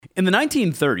In the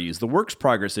 1930s, the Works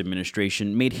Progress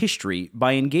Administration made history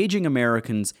by engaging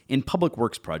Americans in public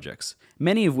works projects,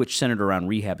 many of which centered around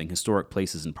rehabbing historic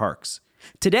places and parks.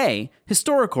 Today,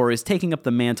 HistoriCorps is taking up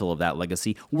the mantle of that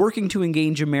legacy, working to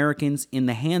engage Americans in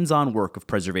the hands-on work of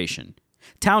preservation.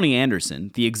 Townie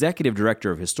Anderson, the executive director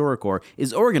of HistoriCorps,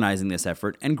 is organizing this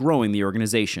effort and growing the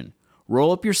organization.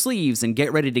 Roll up your sleeves and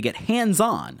get ready to get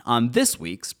hands-on this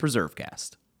week's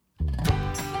PreserveCast.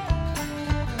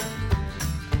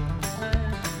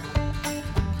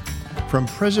 From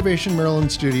Preservation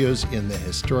Maryland Studios in the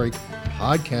historic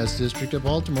Podcast District of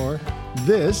Baltimore,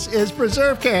 this is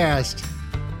PreserveCast.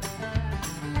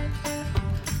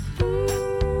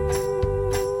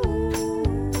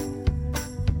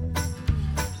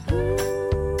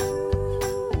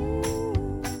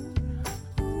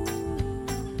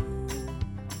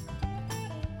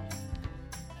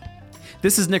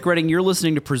 This is Nick Redding. You're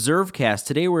listening to PreserveCast.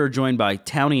 Today we're joined by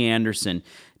Townie Anderson.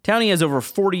 Townie has over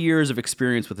 40 years of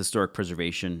experience with historic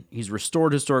preservation. He's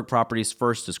restored historic properties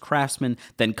first as craftsman,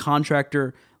 then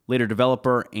contractor, later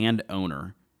developer, and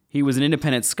owner. He was an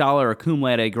independent scholar, a cum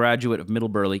laude graduate of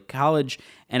Middlebury College,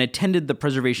 and attended the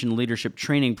Preservation Leadership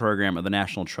Training Program of the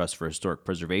National Trust for Historic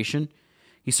Preservation.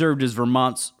 He served as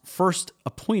Vermont's first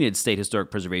appointed State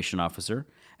Historic Preservation Officer,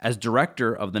 as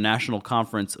director of the National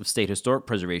Conference of State Historic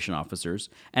Preservation Officers,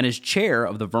 and as chair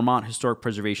of the Vermont Historic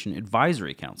Preservation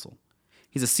Advisory Council.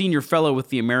 He's a senior fellow with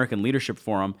the American Leadership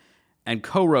Forum and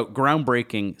co-wrote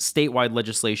groundbreaking statewide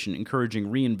legislation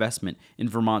encouraging reinvestment in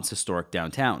Vermont's historic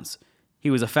downtowns. He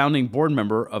was a founding board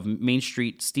member of Main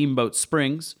Street Steamboat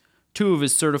Springs. 2 of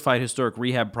his certified historic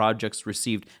rehab projects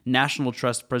received National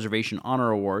Trust Preservation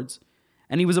Honor Awards,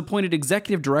 and he was appointed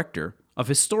executive director of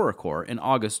HistoriCorps in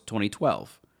August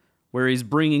 2012, where he's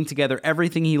bringing together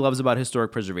everything he loves about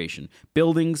historic preservation: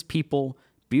 buildings, people,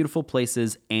 beautiful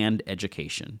places, and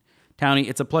education. Townie,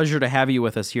 it's a pleasure to have you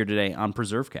with us here today on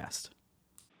PreserveCast.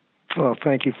 Well,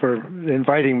 thank you for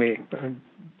inviting me. I'm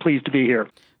pleased to be here.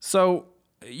 So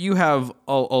you have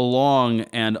a long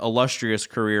and illustrious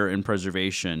career in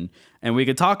preservation, and we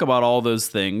could talk about all those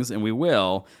things, and we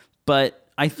will, but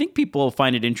I think people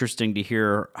find it interesting to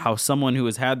hear how someone who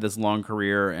has had this long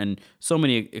career and so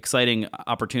many exciting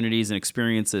opportunities and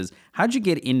experiences, how'd you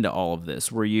get into all of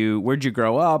this? Where'd you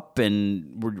grow up,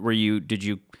 and did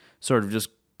you sort of just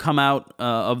come out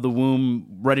of the womb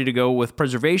ready to go with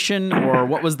preservation, or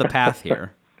what was the path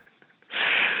here?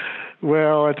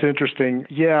 Well, it's interesting.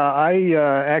 Yeah, I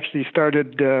actually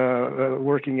started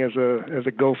working as a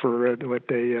gopher, what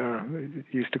they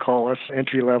used to call us,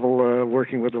 entry level,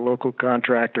 working with a local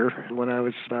contractor when I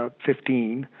was about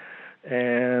 15.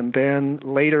 And then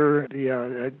later,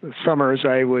 summers,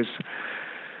 I was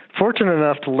fortunate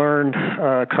enough to learn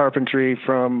carpentry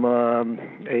from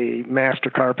a master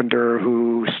carpenter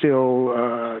who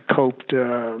still coped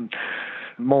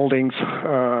moldings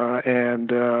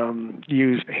and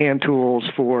used hand tools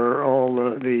for all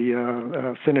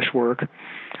the finish work.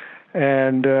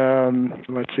 And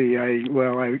let's see, I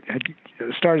had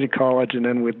started college and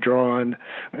then withdrawn,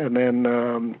 and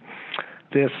then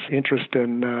this interest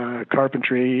in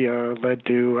carpentry led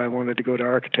to I wanted to go to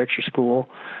architecture school.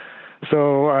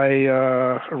 So I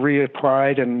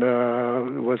reapplied and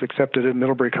was accepted at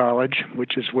Middlebury College,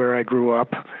 which is where I grew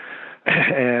up,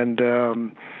 and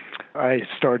I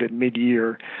started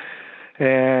mid-year.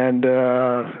 And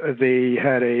they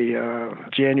had a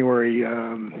January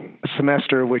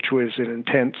semester, which was an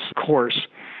intense course.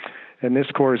 And this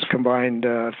course combined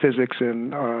physics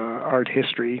and art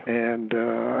history, and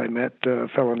I met a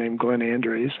fellow named Glenn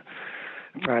Andres.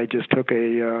 I just took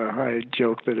I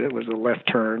joked that it was a left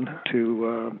turn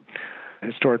to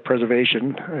historic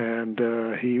preservation,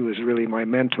 and he was really my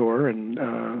mentor, and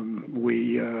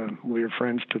we're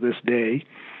friends to this day,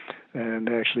 and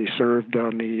actually served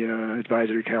on the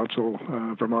advisory council,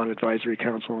 Vermont Advisory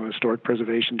Council on Historic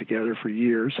Preservation together for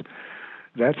years.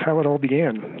 That's how it all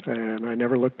began, and I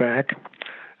never looked back,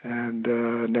 and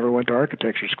never went to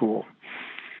architecture school.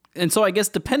 And so I guess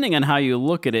depending on how you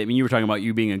look at it, I mean, you were talking about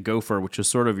you being a gopher, which is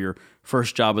sort of your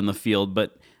first job in the field,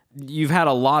 but you've had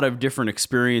a lot of different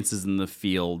experiences in the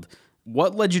field.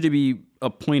 What led you to be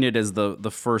appointed as the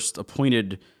first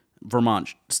appointed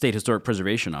Vermont State Historic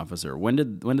Preservation Officer? When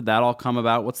did that all come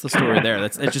about? What's the story there?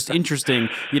 It's just interesting.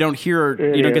 You don't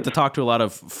get to talk to a lot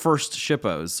of first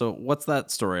SHPOs. So what's that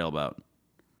story all about?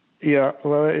 Yeah,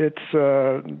 well,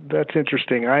 that's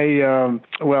interesting.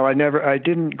 I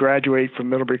didn't graduate from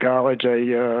Middlebury College.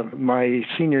 My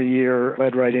senior year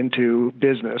led right into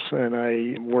business, and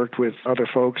I worked with other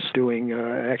folks doing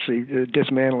actually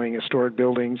dismantling historic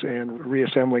buildings and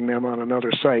reassembling them on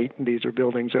another site. These are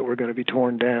buildings that were going to be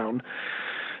torn down.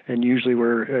 and usually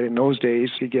were, in those days,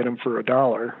 you get them for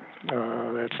 $1.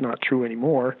 That's not true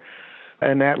anymore.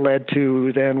 And that led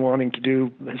to then wanting to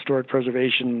do historic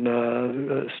preservation,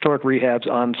 historic rehabs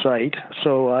on site.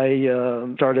 So I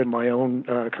started my own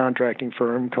contracting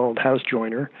firm called House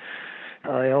Joiner.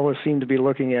 I always seemed to be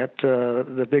looking at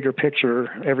the bigger picture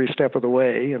every step of the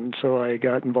way, and so I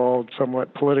got involved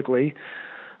somewhat politically,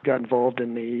 got involved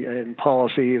in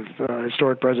policy of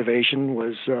historic preservation,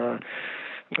 was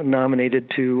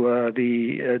nominated to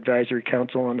the Advisory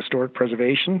Council on Historic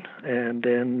Preservation, and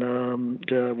then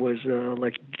was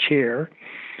elected chair.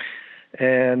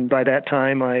 And by that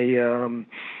time,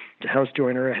 House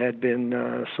Joiner had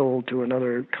been sold to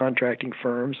another contracting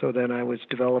firm, so then I was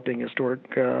developing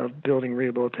historic building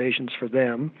rehabilitations for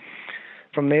them.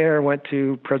 From there, I went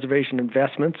to Preservation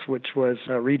Investments, which was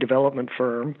a redevelopment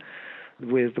firm,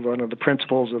 with one of the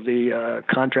principals of the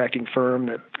contracting firm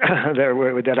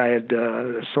that I had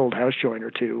sold House Joiner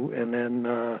to, and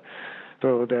then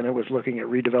so then it was looking at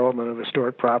redevelopment of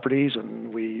historic properties,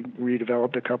 and we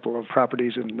redeveloped a couple of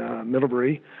properties in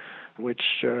Middlebury,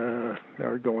 which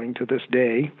are going to this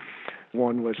day.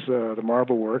 One was the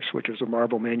Marble Works, which was a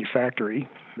marble manufactory.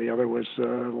 The other was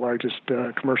the largest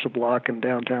commercial block in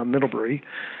downtown Middlebury,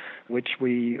 which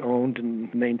we owned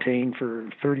and maintained for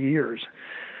 30 years.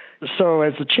 So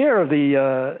as the chair of the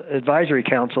advisory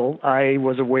council, I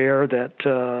was aware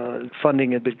that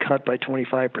funding had been cut by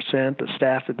 25%, the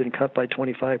staff had been cut by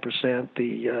 25%,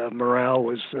 the morale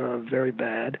was very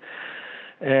bad.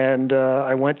 And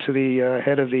I went to the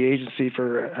head of the Agency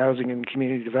for Housing and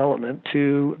Community Development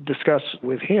to discuss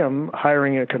with him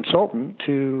hiring a consultant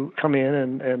to come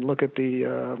in and look at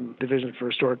the Division for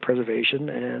Historic Preservation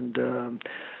and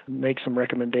make some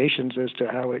recommendations as to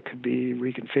how it could be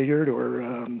reconfigured or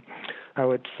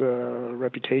how its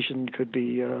reputation could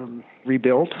be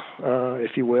rebuilt,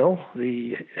 if you will.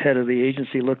 The head of the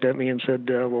agency looked at me and said,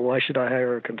 well, why should I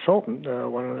hire a consultant?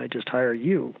 Why don't I just hire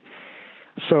you?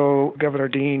 So Governor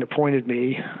Dean appointed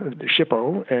me the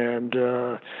SHPO, and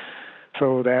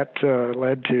so that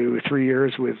led to 3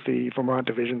 years with the Vermont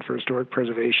Division for Historic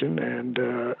Preservation, and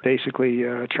basically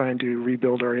trying to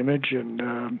rebuild our image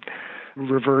and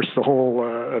reverse the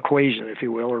whole equation, if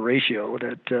you will, or ratio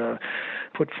that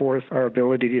put forth our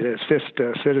ability to assist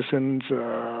citizens,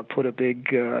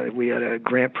 we had a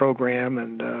grant program,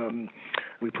 and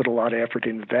we put a lot of effort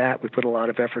into that. We put a lot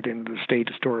of effort into the state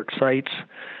historic sites,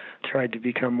 tried to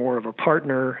become more of a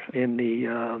partner in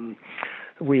the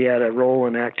we had a role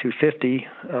in Act 250,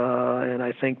 and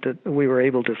I think that we were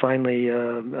able to finally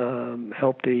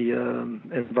help the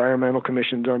environmental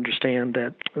commissions understand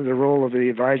that the role of the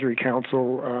advisory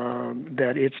council,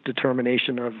 that its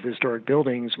determination of historic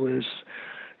buildings was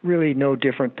really no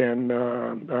different than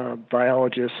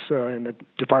biologists in the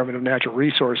Department of Natural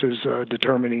Resources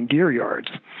determining deer yards.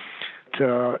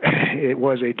 It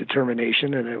was a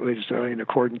determination, and it was in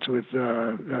accordance with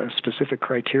specific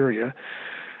criteria.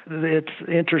 It's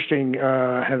interesting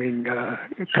having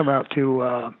come out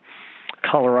to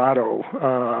Colorado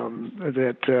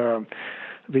that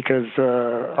because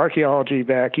archaeology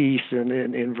back east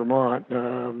in Vermont,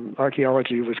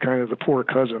 archaeology was kind of the poor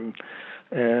cousin,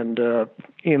 and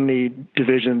in the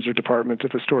divisions or departments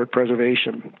of historic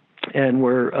preservation, and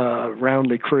were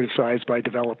roundly criticized by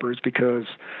developers because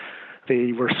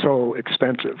they were so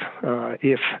expensive.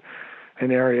 If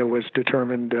an area was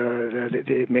determined that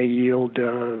it may yield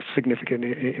significant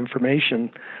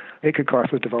information, it could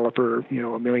cost the developer,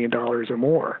 $1 million or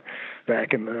more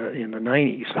back in the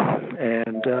 90s.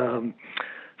 And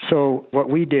so what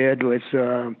we did was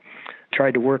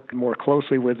tried to work more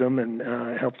closely with them and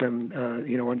help them,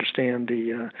 understand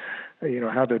the,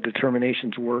 how the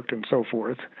determinations worked and so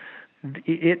forth.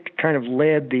 It kind of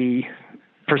led the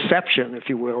perception, if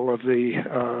you will,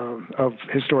 of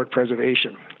historic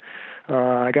preservation.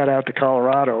 I got out to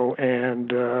Colorado,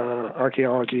 and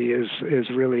archaeology is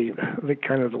really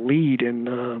kind of the lead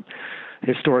in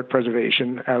historic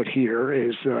preservation out here,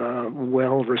 is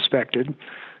well respected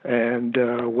and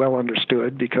well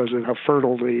understood because of how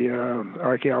fertile the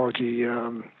archaeology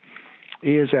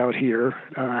is out here,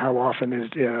 how often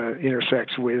it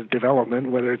intersects with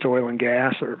development, whether it's oil and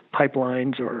gas or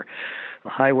pipelines or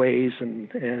highways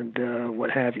and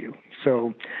what have you.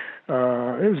 So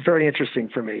it was very interesting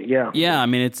for me. Yeah. Yeah. I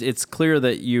mean, it's clear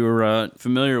that you're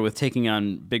familiar with taking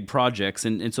on big projects.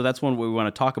 And so that's one we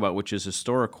want to talk about, which is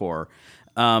HistoriCorps.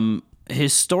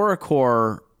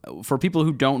 HistoriCorps, for people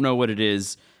who don't know what it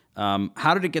is,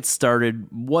 how did it get started?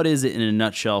 What is it in a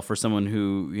nutshell for someone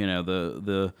who,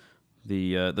 the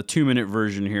 2-minute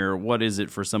version here, what is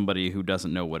it for somebody who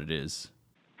doesn't know what it is?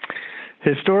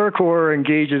 HistoriCorps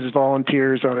engages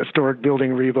volunteers on historic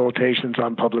building rehabilitations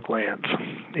on public lands.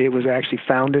 It was actually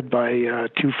founded by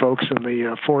two folks in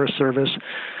the Forest Service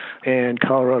and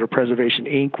Colorado Preservation,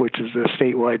 Inc., which is a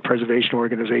statewide preservation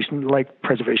organization like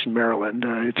Preservation Maryland,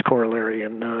 its corollary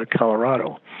in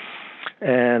Colorado.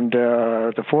 And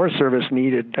the Forest Service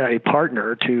needed a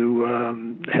partner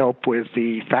to help with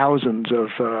the thousands of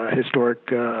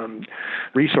historic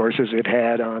resources it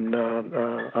had on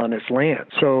its land.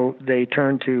 So they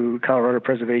turned to Colorado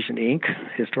Preservation, Inc.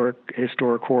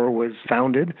 HistoriCorps was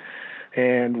founded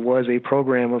and was a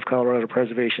program of Colorado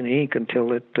Preservation, Inc.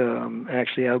 until it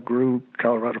actually outgrew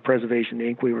Colorado Preservation,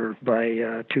 Inc. We were,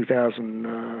 by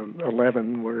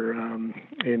 2011, we're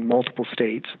in multiple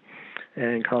states.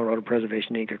 And Colorado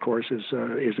Preservation, Inc., of course, is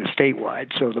a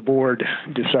statewide. So the board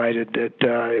decided that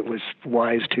it was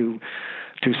wise to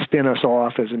spin us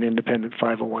off as an independent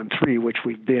 501(c), which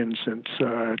we've been since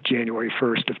January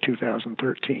 1st of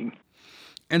 2013.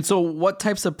 And so what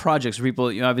types of projects are people,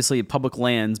 obviously public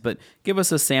lands, but give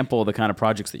us a sample of the kind of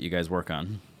projects that you guys work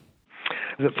on.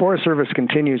 The Forest Service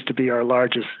continues to be our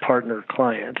largest partner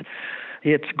client.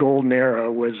 Its golden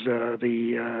era was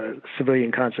the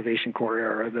Civilian Conservation Corps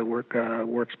era, the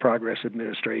Works Progress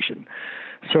Administration.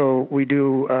 So we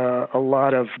do a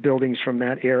lot of buildings from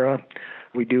that era.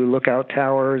 We do lookout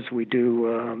towers, we do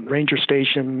ranger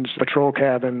stations, patrol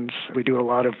cabins. We do a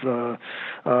lot of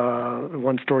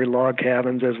one-story log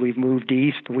cabins. As we've moved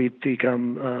east, we've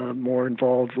become more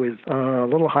involved with a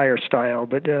little higher style.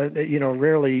 But,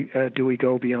 rarely do we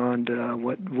go beyond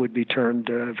what would be termed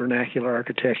vernacular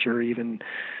architecture, even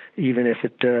if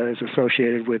it is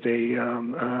associated with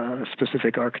a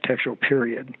specific architectural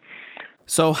period.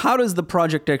 So how does the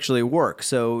project actually work?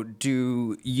 So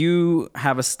do you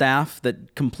have a staff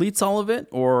that completes all of it,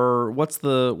 or what's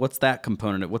that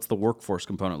component? What's the workforce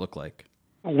component look like?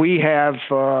 We have,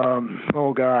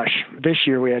 this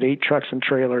year we had 8 trucks and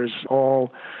trailers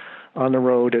all on the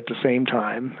road at the same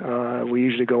time. We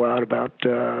usually go out about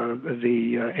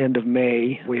the end of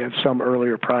May. We have some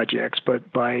earlier projects,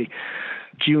 but by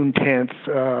June 10th,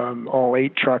 all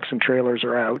 8 trucks and trailers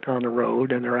are out on the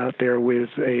road, and they're out there with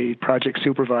a project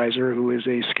supervisor who is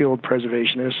a skilled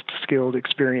preservationist,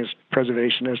 experienced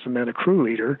preservationist, and then a crew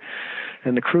leader.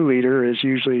 And the crew leader is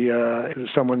usually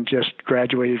someone just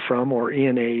graduated from or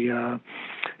in a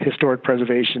historic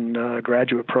preservation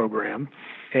graduate program.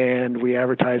 And we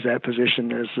advertise that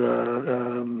position as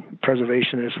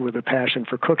preservationists with a passion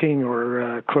for cooking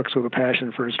or cooks with a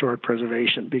passion for historic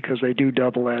preservation, because they do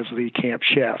double as the camp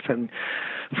chef. And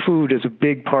food is a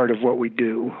big part of what we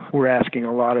do. We're asking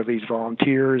a lot of these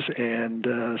volunteers, and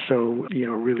so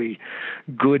really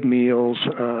good meals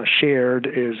shared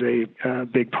is a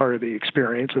big part of the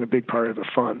experience and a big part of the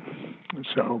fun.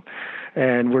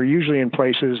 And we're usually in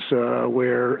places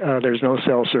where there's no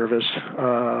cell service,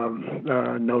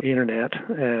 no internet,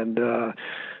 and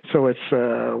so it's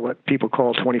what people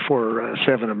call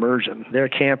 24/7 immersion. They're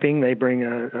camping. They bring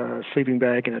a sleeping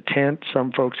bag and a tent.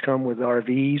 Some folks come with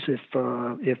RVs if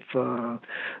the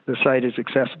site is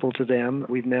accessible to them.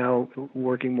 We've now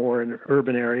working more in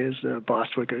urban areas.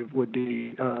 Bostwick would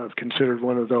be considered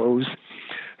one of those.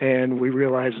 And we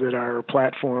realize that our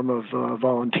platform of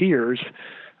volunteers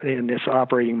in this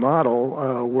operating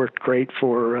model worked great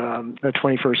for the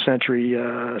 21st century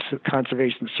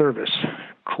conservation service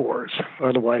corps.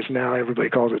 Otherwise, now everybody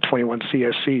calls it 21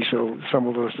 CSC, so some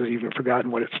of us have even forgotten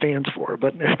what it stands for.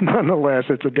 But nonetheless,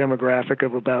 it's a demographic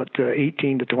of about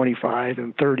 18 to 25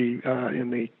 and 30 in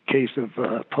the case of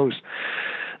post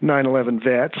 9/11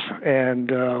 vets.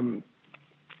 And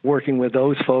working with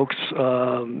those folks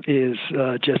is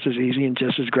just as easy and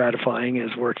just as gratifying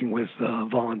as working with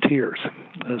volunteers.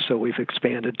 So we've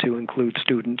expanded to include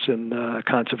students and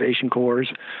conservation corps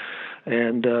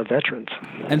and veterans.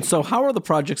 And so how are the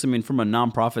projects, from a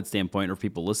nonprofit standpoint, or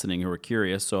people listening who are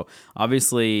curious? So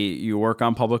obviously you work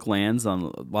on public lands,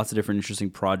 on lots of different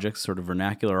interesting projects, sort of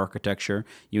vernacular architecture.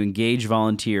 You engage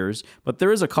volunteers, but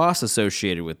there is a cost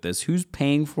associated with this. Who's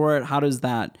paying for it? How does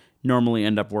that normally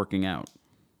end up working out?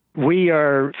 We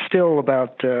are still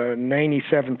about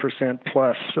 97%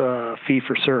 plus fee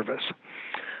for service.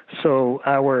 So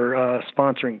our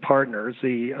sponsoring partners,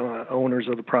 the owners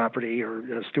of the property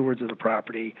or stewards of the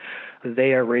property,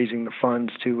 they are raising the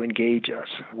funds to engage us.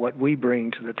 What we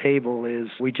bring to the table is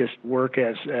we just work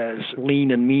as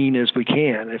lean and mean as we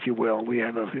can, if you will. We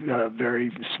have a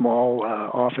very small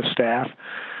office staff.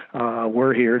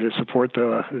 We're here to support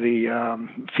the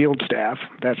field staff.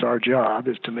 That's our job,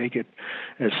 is to make it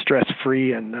as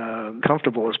stress-free and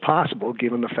comfortable as possible,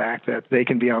 given the fact that they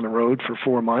can be on the road for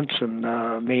 4 months and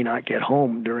may not get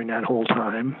home during that whole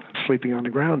time, sleeping on the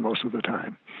ground most of the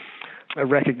time.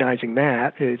 recognizing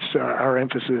that, it's our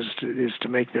emphasis is to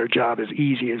make their job as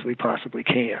easy as we possibly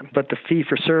can. But the fee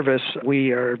for service,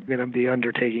 we are going to be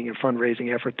undertaking a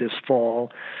fundraising effort this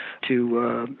fall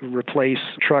to replace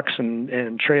trucks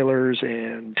and trailers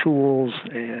and tools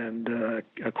and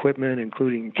equipment,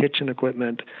 including kitchen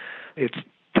equipment. It's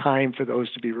time for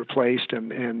those to be replaced,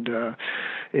 and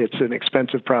it's an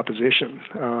expensive proposition.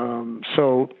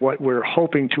 So what we're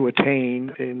hoping to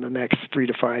attain in the next 3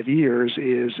 to 5 years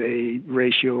is a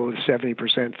ratio of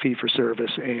 70% fee for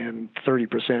service and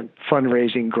 30%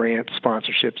 fundraising, grant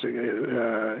sponsorships,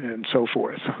 and so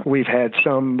forth. We've had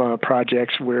some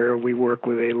projects where we work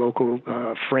with a local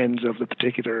friends of the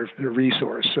particular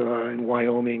resource. In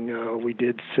Wyoming, we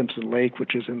did Simpson Lake,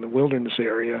 which is in the wilderness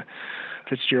area,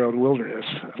 Fitzgerald Wilderness.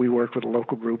 We worked with a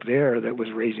local group there that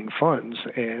was raising funds,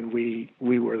 and we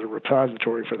were the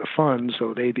repository for the funds,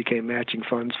 so they became matching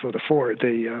funds for the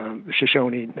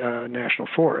Shoshone National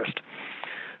Forest.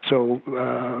 So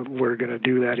we're going to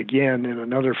do that again in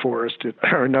another forest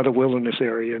or another wilderness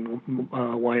area in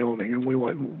Wyoming, and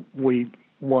we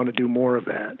want to do more of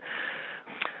that.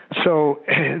 So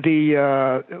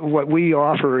what we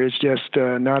offer is just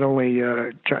not only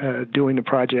doing the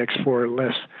projects for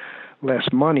less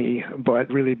money, but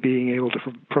really being able to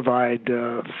provide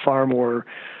far more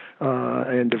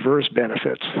and diverse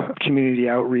benefits, community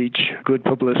outreach, good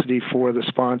publicity for the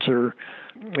sponsor,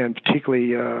 and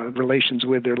particularly relations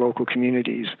with their local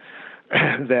communities.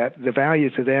 That the value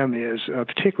to them is,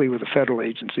 particularly with the federal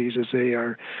agencies, is they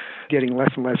are getting less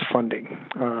and less funding.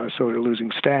 So they're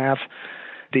losing staff.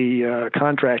 The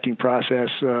contracting process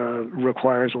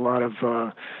requires a lot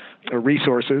of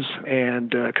resources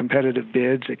and competitive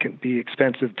bids. It can be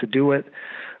expensive to do it,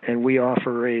 and we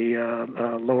offer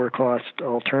a lower cost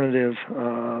alternative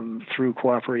through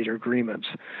cooperator agreements.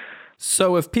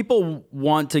 So if people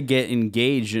want to get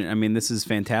engaged, I mean, this is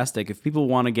fantastic. If people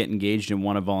want to get engaged and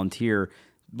want to volunteer,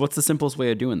 what's the simplest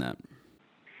way of doing that?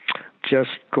 Just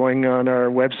going on our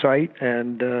website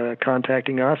and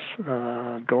contacting us.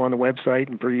 Go on the website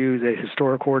and peruse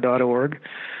HistoricCorps.org.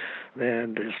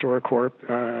 And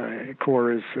HistoricCorps,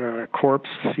 Corps is Corps,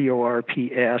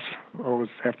 C-O-R-P-S. Always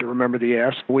have to remember the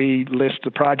S. We list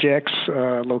the projects,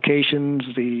 locations,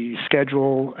 the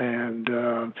schedule, and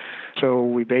so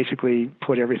we basically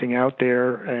put everything out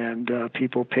there, and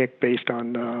people pick based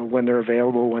on when they're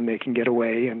available, when they can get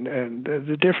away. And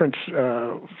the difference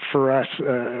for us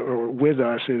or with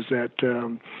us is that,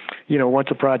 once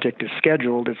a project is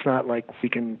scheduled, it's not like we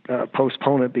can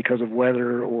postpone it because of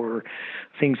weather or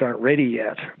things aren't ready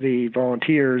yet. The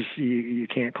volunteers, you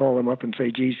can't call them up and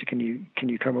say, geez, can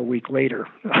you come a week later?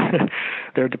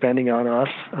 They're depending on us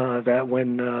that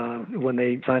when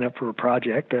they sign up for a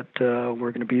project that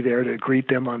we're going to be there to greet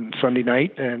them on Sunday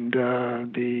night and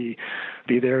be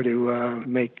there to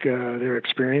make their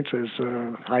experience as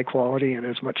high quality and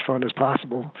as much fun as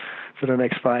possible for the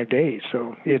next 5 days.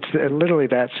 So it's literally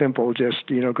that simple. Just,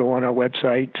 go on our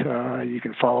website. You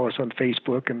can follow us on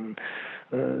Facebook and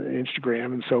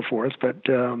Instagram and so forth. But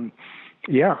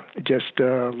just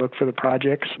look for the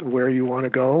projects where you want to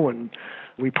go, and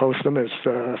we post them as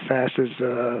fast as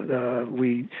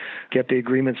we get the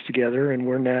agreements together. And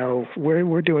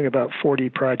we're doing about 40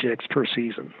 projects per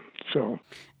season.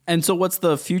 And so what's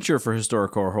the future for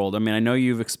HistoricCorps hold? I mean, I know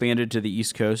you've expanded to the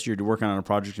East Coast. You're working on a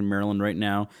project in Maryland right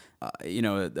now.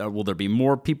 Will there be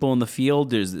more people in the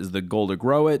field? Is the goal to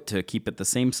grow it, to keep it the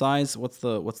same size? What's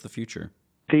the future?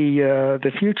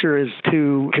 The future is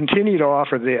to continue to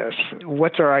offer this.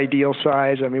 What's our ideal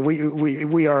size? I mean,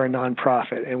 we are a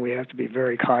nonprofit, and we have to be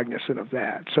very cognizant of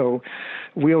that. So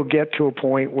we'll get to a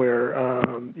point where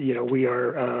we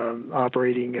are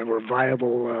operating and we're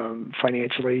viable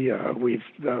financially. We've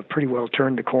pretty well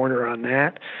turned the corner on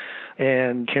that.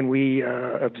 And can we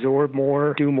absorb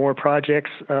more, do more projects?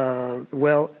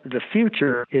 Well, the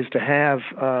future is to have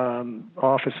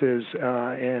offices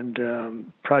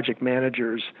and project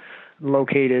managers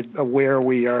located where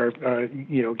we are,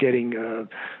 getting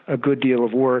a good deal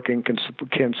of work and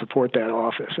can support that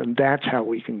office. And that's how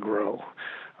we can grow.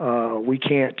 We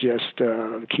can't just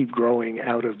keep growing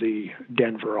out of the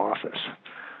Denver office.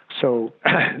 So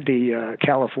the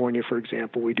California, for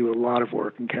example, we do a lot of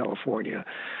work in California,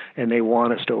 and they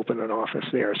want us to open an office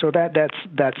there. So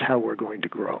that's how we're going to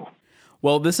grow.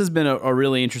 Well, this has been a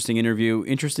really interesting interview.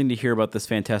 Interesting to hear about this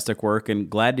fantastic work, and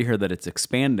glad to hear that it's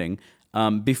expanding.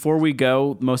 Before we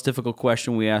go, most difficult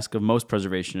question we ask of most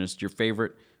preservationists, your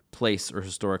favorite place or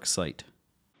historic site?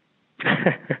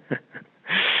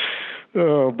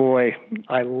 Oh, boy.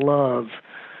 I love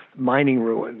mining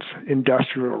ruins,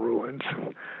 industrial ruins.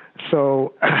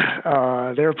 So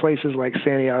there are places like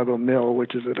Santiago Mill,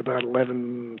 which is at about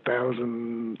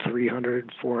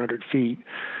 11,300, 400 feet,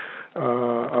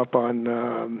 up on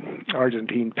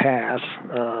Argentine Pass,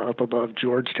 up above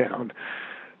Georgetown.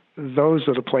 Those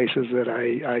are the places that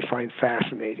I find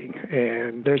fascinating.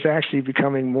 And there's actually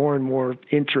becoming more and more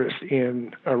interest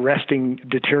in arresting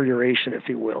deterioration, if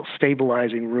you will,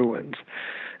 stabilizing ruins,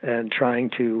 and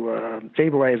trying to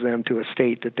stabilize them to a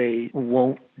state that they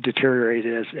won't deteriorate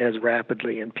as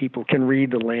rapidly, and people can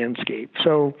read the landscape.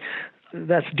 So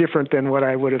that's different than what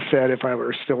I would have said if I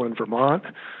were still in Vermont.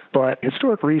 But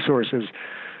historic resources,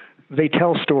 they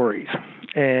tell stories.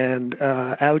 And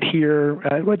out here,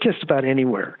 well, just about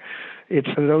anywhere, it's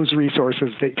those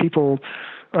resources that people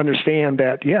understand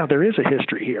that, yeah, there is a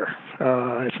history here.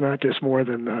 It's not just more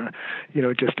than,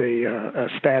 just a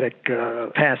static,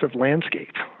 passive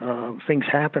landscape. Things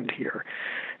happened here.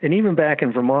 And even back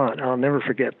in Vermont, I'll never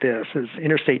forget this, is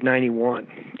Interstate 91.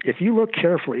 If you look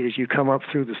carefully as you come up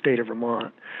through the state of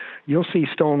Vermont, you'll see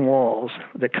stone walls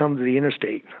that come to the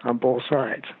interstate on both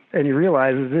sides. And you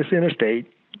realize that this interstate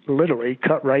literally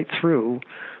cut right through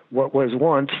what was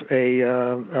once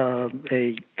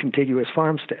a contiguous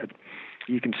farmstead.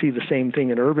 You can see the same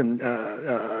thing in urban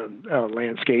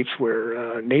landscapes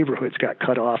where neighborhoods got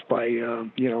cut off by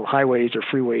highways or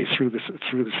freeways through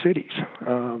the cities.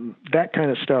 That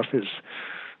kind of stuff is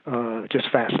just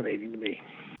fascinating to me.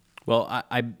 Well,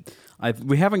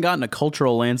 we haven't gotten a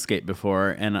cultural landscape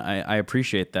before, and I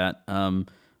appreciate that.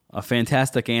 A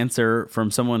fantastic answer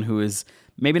from someone who has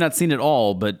maybe not seen it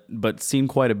all, but seen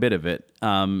quite a bit of it.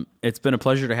 It's been a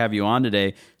pleasure to have you on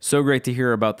today. So great to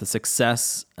hear about the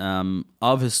success of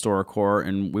HistoriCorps,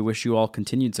 and we wish you all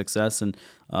continued success, and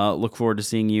look forward to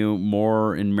seeing you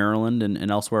more in Maryland and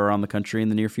elsewhere around the country in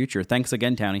the near future. Thanks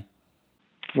again, Townie.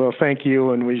 Well, thank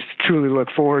you, and we truly look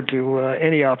forward to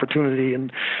any opportunity,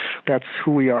 and that's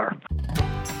who we are.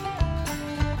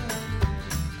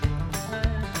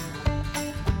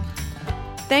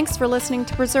 Thanks for listening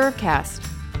to PreserveCast.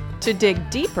 To dig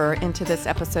deeper into this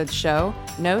episode's show,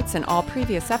 notes, and all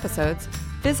previous episodes,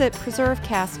 visit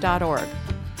preservecast.org.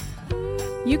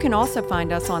 You can also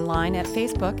find us online at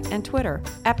Facebook and Twitter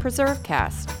at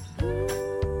PreserveCast.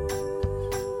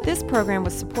 This program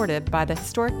was supported by the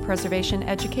Historic Preservation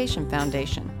Education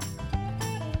Foundation.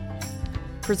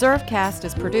 PreserveCast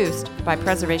is produced by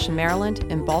Preservation Maryland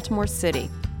in Baltimore City.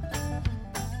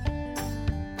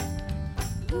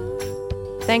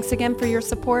 Thanks again for your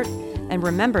support, and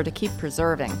remember to keep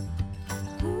preserving.